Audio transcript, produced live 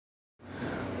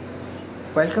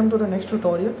Welcome to the next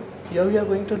tutorial. Here we are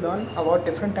going to learn about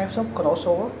different types of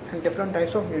crossover and different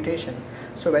types of mutation.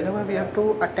 So whenever we have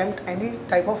to attempt any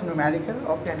type of numerical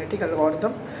or genetic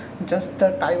algorithm, just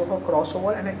the type of a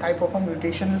crossover and a type of a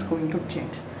mutation is going to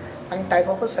change. And type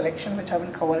of a selection which I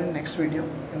will cover in next video.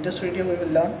 In this video we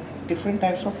will learn different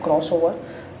types of crossover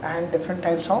and different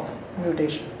types of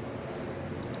mutation.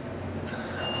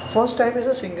 First type is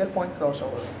a single point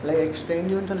crossover. Like I explained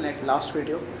you in the last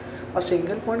video, a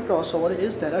single point crossover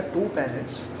is there are two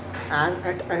parents, and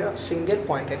at a single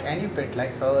point at any bit,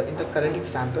 like in the current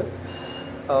example,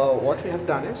 what we have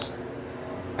done is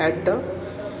at the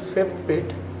fifth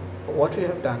bit,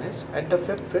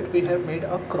 we have made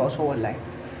a crossover line.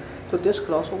 So this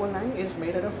crossover line is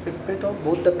made at a fifth bit of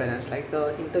both the parents. Like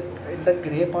in the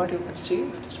gray part you can see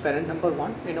it is parent number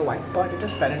 1, in a white part it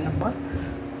is parent number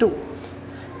 2.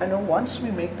 And once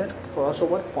we make that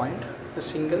crossover point, the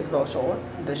single crossover,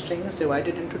 the string is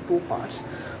divided into two parts.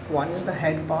 One is the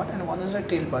head part and one is the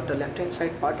tail part. The left hand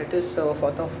side part, it is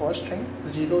for the first string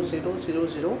 0 0 0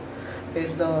 0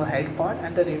 is the head part,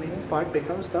 and the remaining part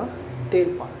becomes the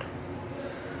tail part.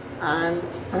 And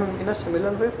in a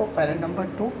similar way for parent number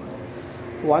 2,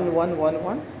 1 1 1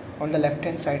 1 on the left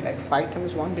hand side, like 5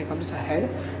 times 1 becomes the head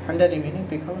and the remaining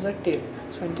becomes the tail.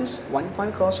 So in this one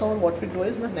point crossover, what we do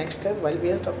is the next step, while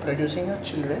we are producing a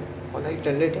children or like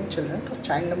generating children, so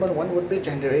child number 1 would be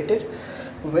generated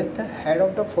with the head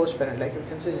of the first parent, like you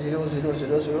can say 0 0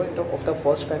 0 0 of the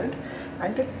first parent,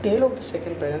 and the tail of the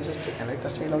second parent is taken, like the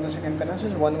tail of the second parent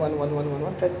is 1 1 1 1 1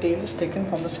 1. The tail is taken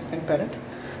from the second parent.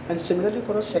 And similarly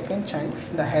for a second child,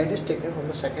 the head is taken from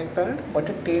the second parent, but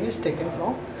the tail is taken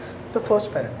from the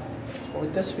first parent. So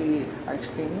with this I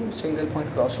explain you single point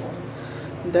crossover.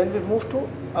 Then we move to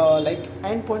like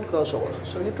endpoint crossover.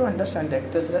 So you have to understand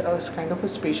that this is a kind of a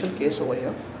special case over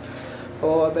here.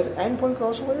 Where endpoint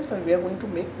crossover is where we are going to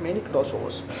make many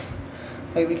crossovers.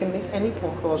 Like we can make any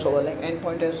crossover, like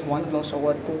endpoint is 1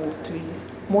 crossover, 2, 3,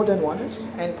 more than 1 is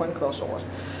endpoint crossover.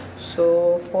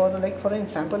 So for an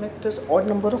example, like it is odd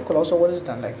number of crossover is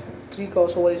done, like 3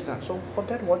 crossover is done. So for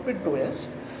that what we do is,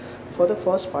 for the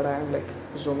first part I am like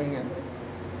zooming in.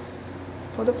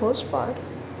 For the first part,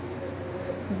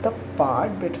 the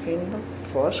part between the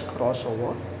first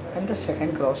crossover and the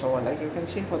second crossover, like you can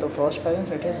see for the first parents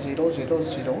it is 0 0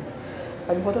 0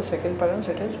 and for the second parents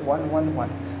it is 1 1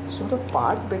 1. So the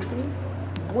part between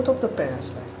both of the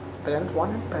parents, like parent 1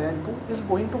 and parent 2, is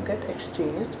going to get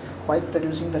exchanged while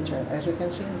producing the child. As you can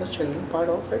see in the children part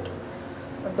of it,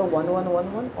 the 1 1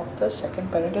 1 1 of the second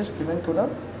parent is given to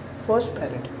the first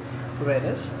parent,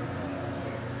 whereas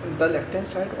the left hand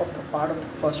side of the part of the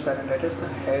first parent, that is the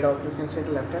head, or you can say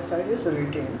the left hand side, is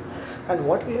retained. And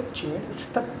what we have changed is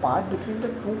the part between the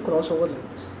two crossover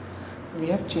lines. We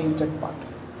have changed that part.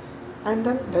 And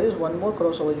then there is one more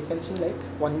crossover, you can see like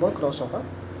one more crossover.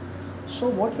 So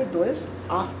what we do is,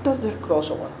 after that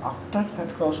crossover,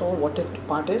 whatever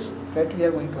part is that we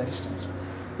are going to exchange.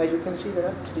 Like you can see there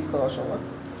are 3 crossover.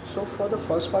 So for the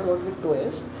first part what we do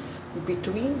is,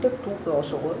 between the 2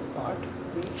 crossover part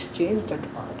we exchange that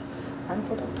part, and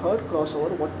for the third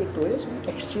crossover what we do is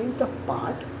we exchange the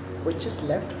part which is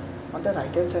left on the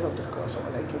right hand side of the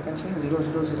crossover. Like you can see 0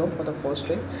 0 0 for the first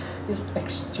string is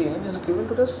given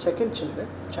to the second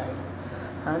child,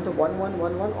 and the 1 1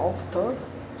 1 1 of the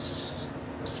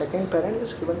second parent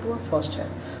is given to a first child.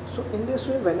 So in this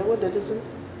way, whenever there is an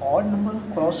odd number of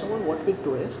crossover, what we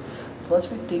do is,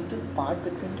 first we take the part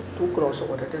between the 2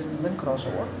 crossover, that is even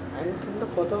crossover, and then the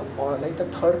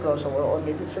third crossover or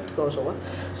maybe 5th crossover.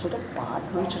 So the part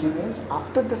which remains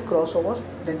after this crossover,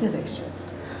 that is exchanged.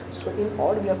 So in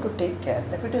odd we have to take care.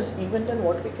 If it is even, then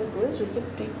what we can do is we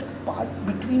can take the part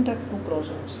between the 2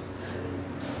 crossovers.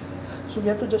 So we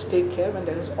have to just take care when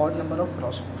there is odd number of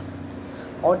crossover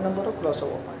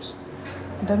parts.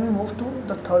 Then we move to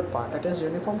the third part, that is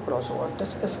uniform crossover.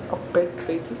 This is a bit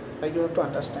tricky, like you have to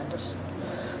understand this.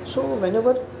 So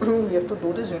whenever we have to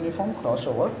do this uniform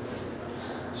crossover,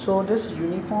 so this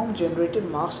uniform generated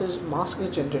mask is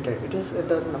generated. It is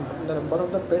the number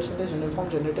of the bits in this uniform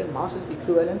generated mask is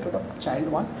equivalent to the child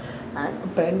 1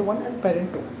 and parent 1 and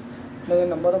parent 2. The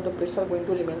number of the bits are going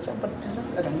to remain same, but this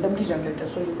is randomly generated,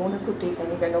 so you don't have to take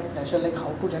any kind of pressure like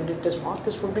how to generate this mask.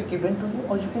 This will be given to you,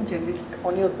 or you can generate it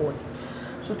on your own.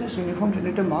 So this uniform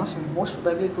generated mask, most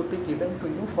probably it would be given to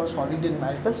you for solving the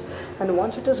numericals. And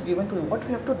once it is given to you, what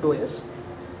we have to do is,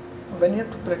 when you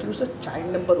have to produce a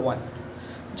child number 1,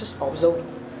 just observe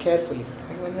carefully.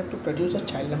 And when you have to produce a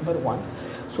child number 1,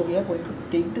 so we are going to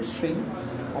take the string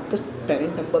of the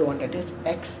parent number 1, that is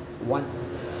x1.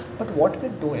 But what we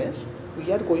do is,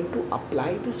 we are going to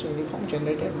apply this uniform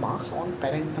generated marks on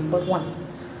parent number 1.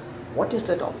 What is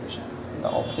that operation? The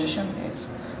operation is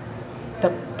the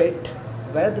bit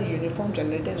where the uniform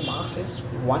generated mass is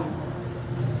 1.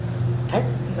 That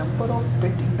number of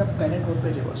bit in the parent would be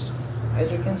reversed.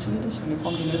 As you can see, this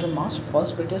uniform generated mass,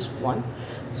 first bit is 1.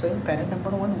 So in parent number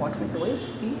 1, what we do is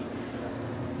we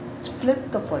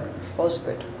flip the first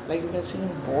bit. Like you can see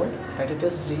in bold that it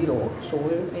is 0. So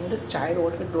in the child,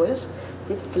 what we do is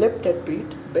we flip that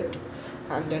bit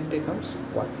and then becomes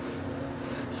 1.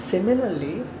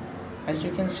 Similarly, as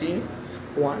you can see,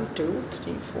 1, 2,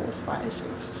 3, 4, 5,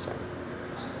 6, 7.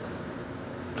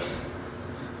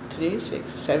 3,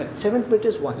 6, 7. 7th bit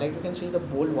is 1. Like you can see the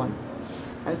bold 1.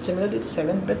 And similarly, the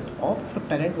 7th bit of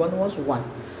parent 1 was 1.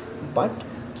 But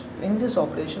in this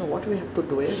operation, what we have to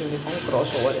do is uniform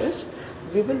crossover is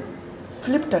we will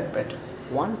flip that bit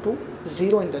 1 to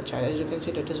 0 in the child. As you can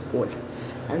see, that is bold.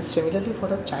 And similarly for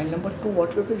the child number 2,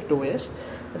 what we will do is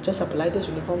just apply this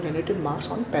uniform generated mass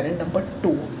on parent number 2,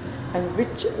 and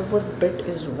whichever bit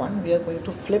is 1, we are going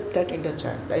to flip that in the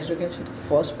child. As you can see, the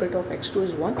first bit of x2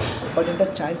 is 1, but in the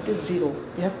child it is 0.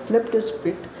 We have flipped this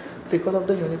bit because of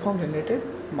the uniform generated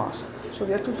mass. So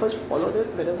we have to first follow that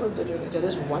wherever there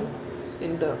is 1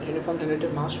 in the uniform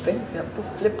generated mass string, we have to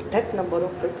flip that number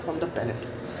of bit from the parent.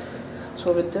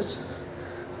 So with this,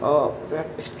 we have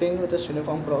explained with this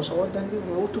uniform crossover. Then we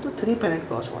move to the 3-parent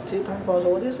crossover. 3-parent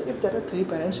crossover is if there are 3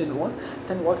 parents involved,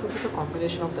 then what will be the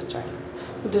combination of the child.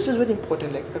 So this is very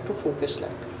important. Like you have to focus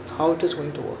like how it is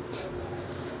going to work.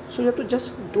 So you have to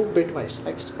just do bitwise.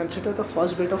 Like consider the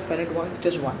first bit of parent 1, it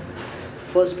is 1.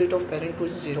 First bit of parent 2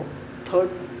 is 0.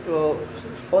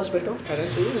 First bit of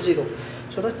parent 3 is 0.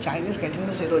 So the child is getting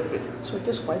the 0th bit. So it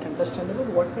is quite understandable.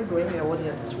 What we are doing over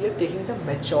here is we are taking the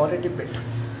majority bit.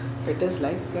 It is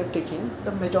like we are taking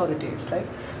the majority. It's like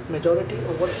majority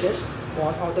over this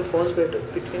one, or the first bit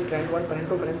between parent 1, parent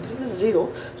 2, parent 3 is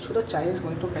 0. So the child is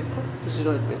going to get the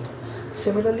 0th bit.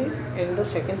 Similarly, in the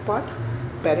second part,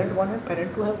 parent 1 and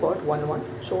parent 2 have got 1,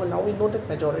 1. So now we know that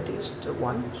majority is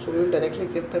 1. So we will directly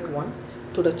give that 1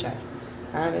 to the child.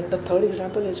 And in the third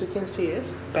example, as you can see,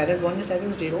 is parent 1 is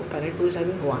having 0, parent 2 is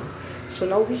having 1. So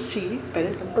now we see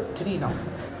parent number 3 now.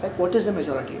 Like what is the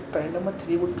majority? If parent number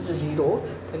 3 would be 0,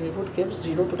 then we would give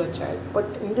 0 to the child. But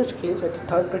in this case, at the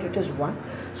third bit it is 1.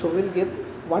 So we will give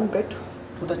 1 bit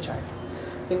to the child.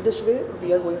 In this way,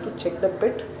 we are going to check the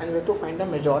bit and we have to find the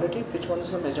majority, which one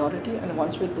is the majority, and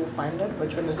once we do find out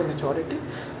which one is the majority,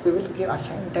 we will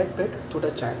assign that bit to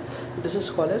the child. This is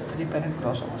called as 3-parent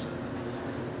crossovers.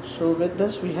 So with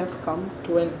this, we have come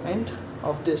to an end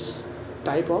of this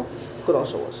type of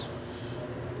crossovers.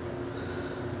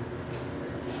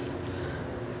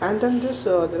 And then this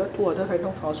there are 2 other kind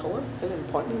of crossover. They're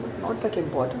important, but not that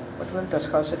important, but we'll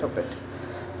discuss it a bit,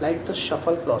 like the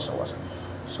shuffle crossover.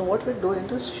 So what we do in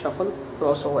this shuffle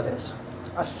crossover is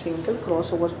a single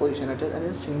crossover position. It is, and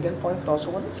in single point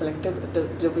crossover selected,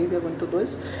 the way we are going to do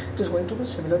is it is going to be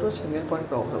similar to a single point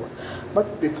crossover,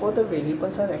 but before the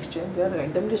variables are exchanged, they are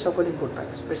randomly shuffled input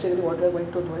packets. Basically what we are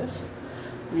going to do is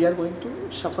we are going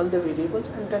to shuffle the variables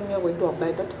and then we are going to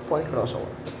apply that point crossover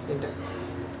in them.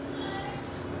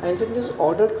 And then this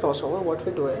ordered crossover, what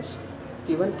we do is,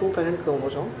 given 2 parent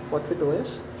chromosome, what we do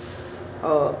is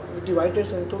we divide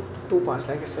this into 2 parts.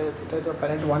 Like I said, the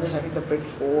parent 1 is having the bit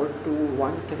 4, 2,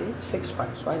 1, 3, 6,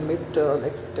 5. So I made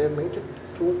they made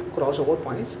 2 crossover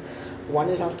points. One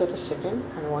is after the second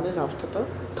and one is after the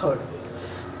third.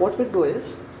 What we do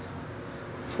is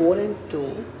 4 and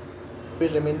 2 will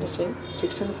remain the same,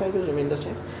 6 and 5 will remain the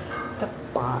same. The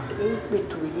part in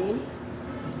between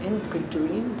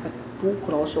the 2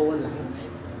 crossover lines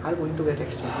are going to get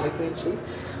extended. Like we can see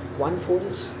 1, 4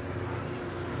 is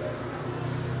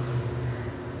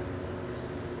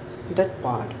that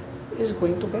part is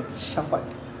going to get shuffled.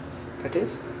 That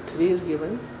is 3 is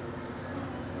given,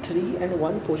 3 and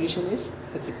 1 position is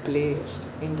replaced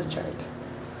in the child.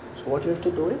 So what you have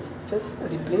to do is just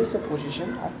replace the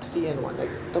position of 3 and 1. Like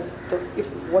if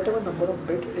whatever number of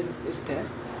bit is there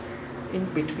in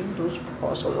between those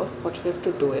crossover, what we have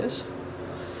to do is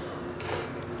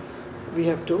we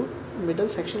have to middle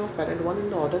section of parent 1 in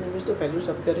the order in which the values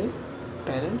appear in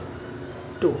parent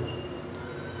 2.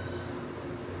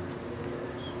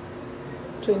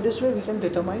 So in this way we can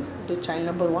determine the child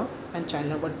number 1 and child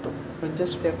number 2. With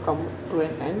this we have come to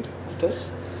an end of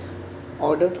this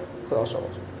ordered crossover.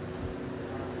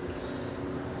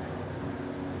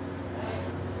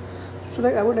 So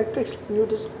like I would like to explain you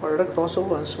this ordered crossover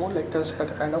once more. Like there's a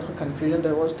kind of a confusion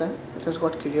there was then, it has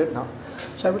got cleared now.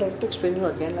 So I would like to explain you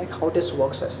again like how this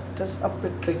works. As this is a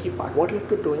bit tricky part. What we have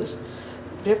to do is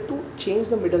we have to change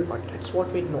the middle part. That's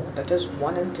what we know, that is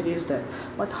 1 and 3 is there,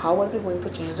 but how are we going to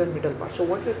change the middle part? So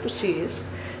what we have to see is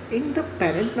In the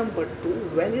parent number 2,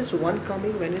 when is 1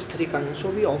 coming, when is 3 coming? So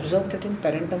we observe that in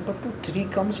parent number 2, 3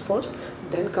 comes first,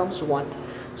 then comes 1.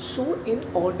 So in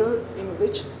order in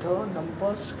which the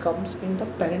numbers comes in the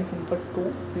parent number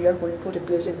 2, we are going to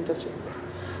replace it in the same way.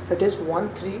 That is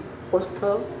 1, 3 was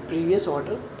the previous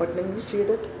order, but then we see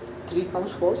that 3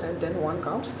 comes first and then 1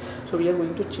 comes. So we are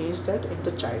going to change that in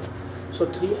the child. So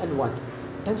 3 and 1.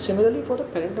 Then similarly for the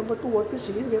parent number 2, what we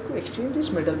see is we have to exchange this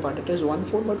middle part. It is 1,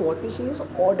 4, but what we see is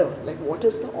order, like what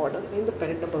is the order in the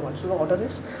parent number 1. So the order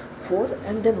is 4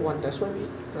 and then 1. That's why we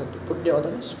put the order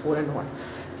as 4 and 1.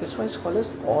 That's why it's called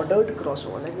as ordered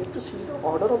crossover. Like we have to see the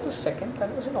order of the second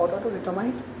parent in order to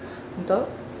determine the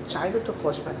child with the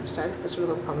first parent. Child which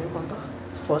will be coming from the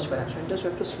first parent. So in this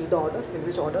we have to see the order, in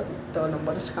which order the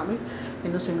number is coming.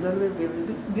 In a similar way,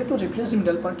 we have to replace the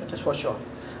middle part, that is for sure.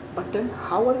 But then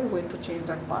how are we going to change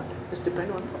that part? It's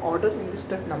depend on the order in which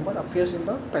that number appears in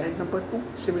the parent number 2.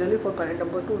 Similarly for parent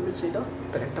number 2, we will see the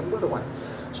parent number 1.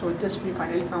 So with this we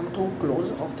finally come to close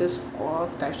of this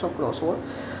types of crossover.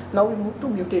 Now we move to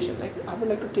mutation. Like I would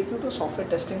like to take you to software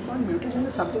testing part. Mutation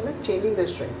is something like changing the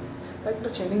string, like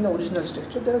changing the original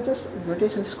state. So there are just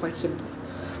mutation is quite simple.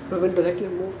 We will directly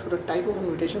move to the type of a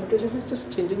mutation. Mutation is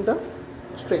just changing the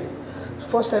string.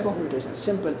 First type of mutation,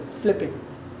 simple, flipping.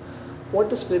 What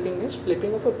does flipping is?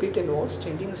 Flipping of a bit involves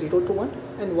changing 0 to 1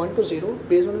 and 1 to 0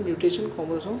 based on a mutation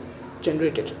chromosome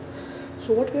generated.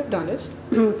 So what we have done is,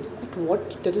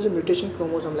 there is a mutation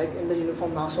chromosome, like in the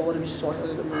uniform mass over we saw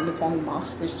the uniform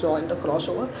mass we saw in the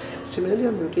crossover. Similarly,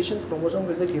 a mutation chromosome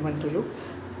will be given to you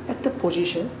at the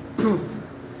position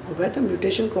where the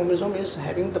mutation chromosome is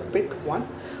having the bit 1.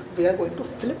 We are going to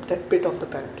flip that bit of the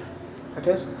parent. That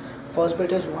is, first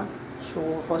bit is 1.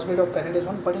 So first bit of parent is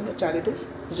 1, but in the child it is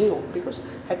 0, because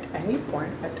at any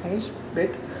point, at any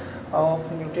bit of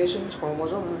mutation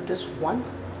chromosome, if it is 1,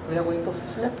 we are going to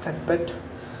flip that bit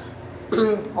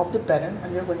of the parent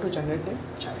and we are going to generate the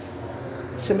child.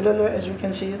 Similarly, as you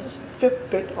can see, this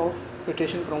fifth bit of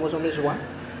mutation chromosome is 1.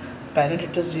 Parent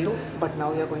it is 0, but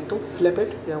now we are going to flip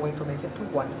it, we are going to make it to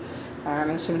 1.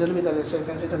 And similarly with the list, you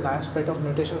can see the last bit of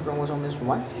mutation chromosome is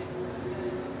 1.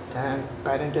 Then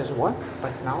parent is 1,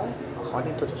 but now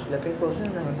according to this flipping process,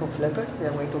 we are going to flip it, we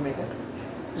are going to make it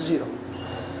 0.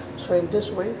 So in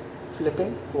this way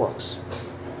flipping works.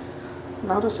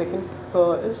 Now the second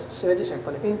is very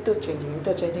simple, interchanging.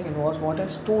 Interchanging involves what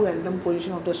is 2 random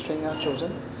positions of the string are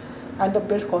chosen and the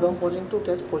bits corresponding to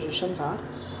their positions are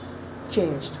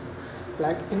changed.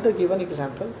 Like in the given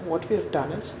example, what we have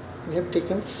done is we have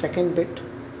taken second bit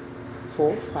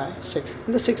 4, 5, 6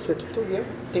 and the 6th bit. So we have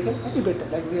taken any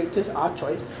bit, like it is our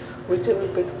choice, whichever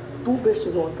bit, 2 bits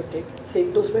we want to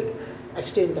take those bits,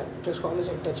 exchange them, just call it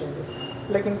interchanging.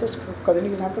 Like in this current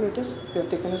example, it is we have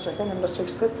taken the second and the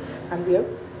 6th bit and we have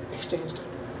exchanged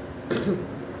it.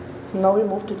 Now we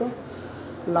move to the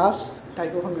last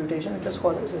type of a mutation. It is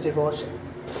called as reversing.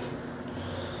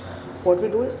 What we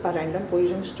do is a random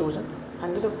position is chosen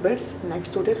and the bits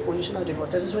next to that position are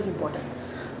reversed. That is very important.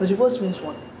 Reverse means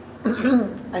what?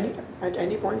 At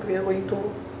any point we are going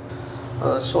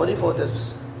to sorry for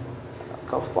this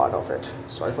cough part of it,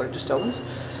 sorry for the disturbance.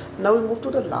 Now we move to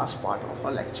the last part of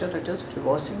our lecture, it is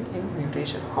reversing in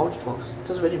mutation, how it works. It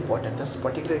is very important. This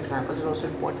particular example is also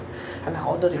important, and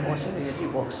how the reversing really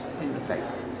works in like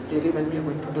really when we are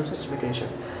going to do this mutation.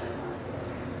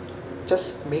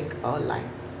 Just make a line,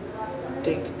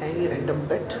 take any random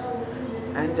bit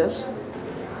and just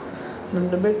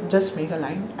make a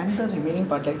line, and the remaining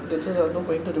part, like this is also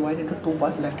going to divide into 2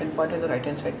 parts, left hand part and the right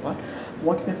hand side part.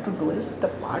 What we have to do is the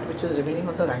part which is remaining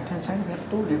on the right hand side, we have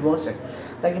to reverse it.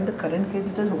 Like in the current case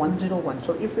it is 101,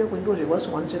 so if we are going to reverse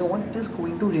 101, it is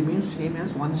going to remain same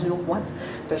as 101.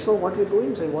 That's why what we do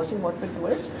in reversing, what we do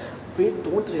is we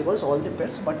don't reverse all the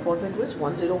bits, but what we do is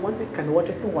 101 we convert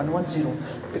it to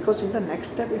 110, because in the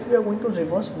next step if we are going to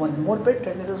reverse one more bit,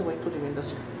 then it is going to remain the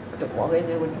same. Again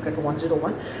we are going to get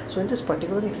 101. So in this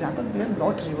particular example we are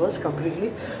not reversed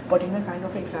completely, but in a kind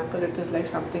of example it is like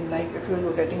something like if you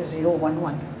are getting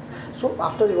 011, so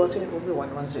after reversing it will be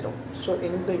 110. So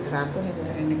in the example,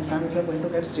 in the exam, if you are going to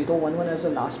get 011 as the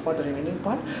last part, the remaining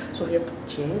part, so we have to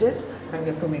change it and we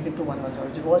have to make it to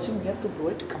 110. Reversing we have to do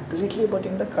it completely, but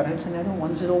in the current scenario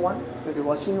 101, the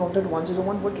reversing of that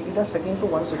 101 would lead us again to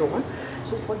 101.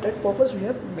 So for that purpose we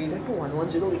have made it to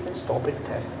 110. We can stop it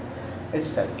there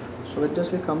itself. So with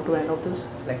this we come to end of this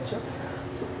lecture.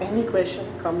 So any question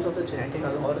comes of the genetic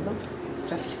algorithm,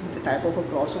 just see the type of a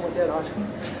crossover they are asking,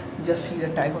 just see the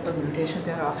type of the mutation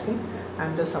they are asking,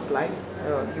 and just apply,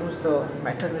 use the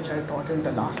method which I taught in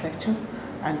the last lecture,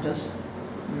 and just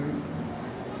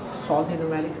solve the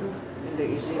numerical in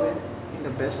the easy way, in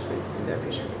the best way, in the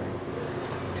efficient way.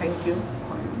 thank you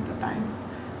for the time,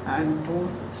 and do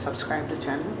subscribe the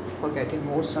channel for getting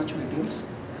more such videos.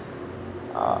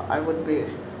 I would be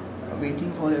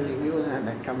waiting for your reviews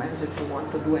and comments. If you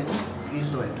want to do any, please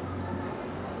do it.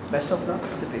 Best of luck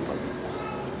for the paper.